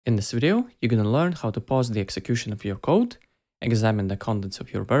In this video, you're going to learn how to pause the execution of your code, examine the contents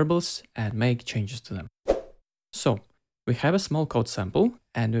of your variables, and make changes to them. So, we have a small code sample,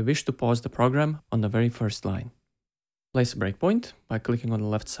 and we wish to pause the program on the very first line. Place a breakpoint by clicking on the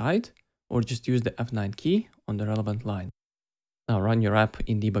left side, or just use the F9 key on the relevant line. Now run your app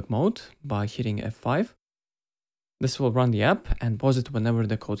in debug mode by hitting F5. This will run the app and pause it whenever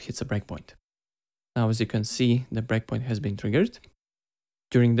the code hits a breakpoint. Now, as you can see, the breakpoint has been triggered.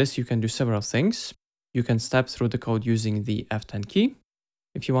 During this, you can do several things. You can step through the code using the F10 key.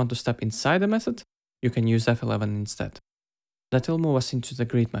 If you want to step inside the method, you can use F11 instead. That will move us into the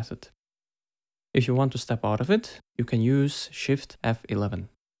greet method. If you want to step out of it, you can use Shift F11.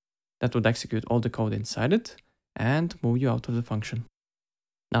 That would execute all the code inside it and move you out of the function.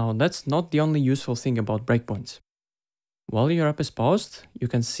 Now, that's not the only useful thing about breakpoints. While your app is paused, you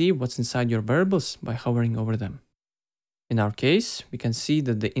can see what's inside your variables by hovering over them. In our case, we can see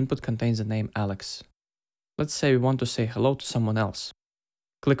that the input contains the name Alex. Let's say we want to say hello to someone else.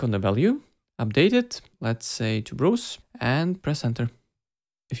 Click on the value, update it, let's say to Bruce, and press enter.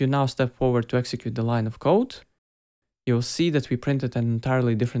 If you now step forward to execute the line of code, you'll see that we printed an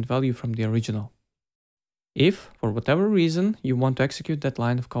entirely different value from the original. If, for whatever reason, you want to execute that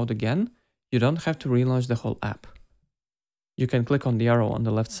line of code again, you don't have to relaunch the whole app. You can click on the arrow on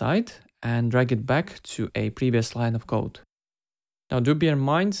the left side and drag it back to a previous line of code. Now do bear in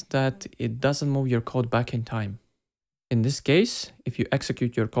mind that it doesn't move your code back in time. In this case, if you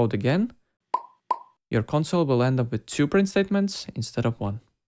execute your code again, your console will end up with 2 print statements instead of 1.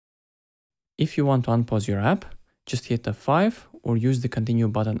 If you want to unpause your app, just hit F5 or use the continue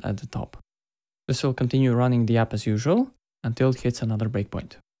button at the top. This will continue running the app as usual until it hits another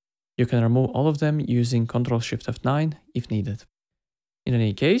breakpoint. You can remove all of them using Ctrl-Shift-F9 if needed. In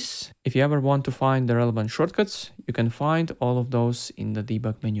any case, if you ever want to find the relevant shortcuts, you can find all of those in the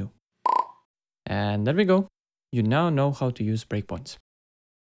debug menu. And there we go. You now know how to use breakpoints.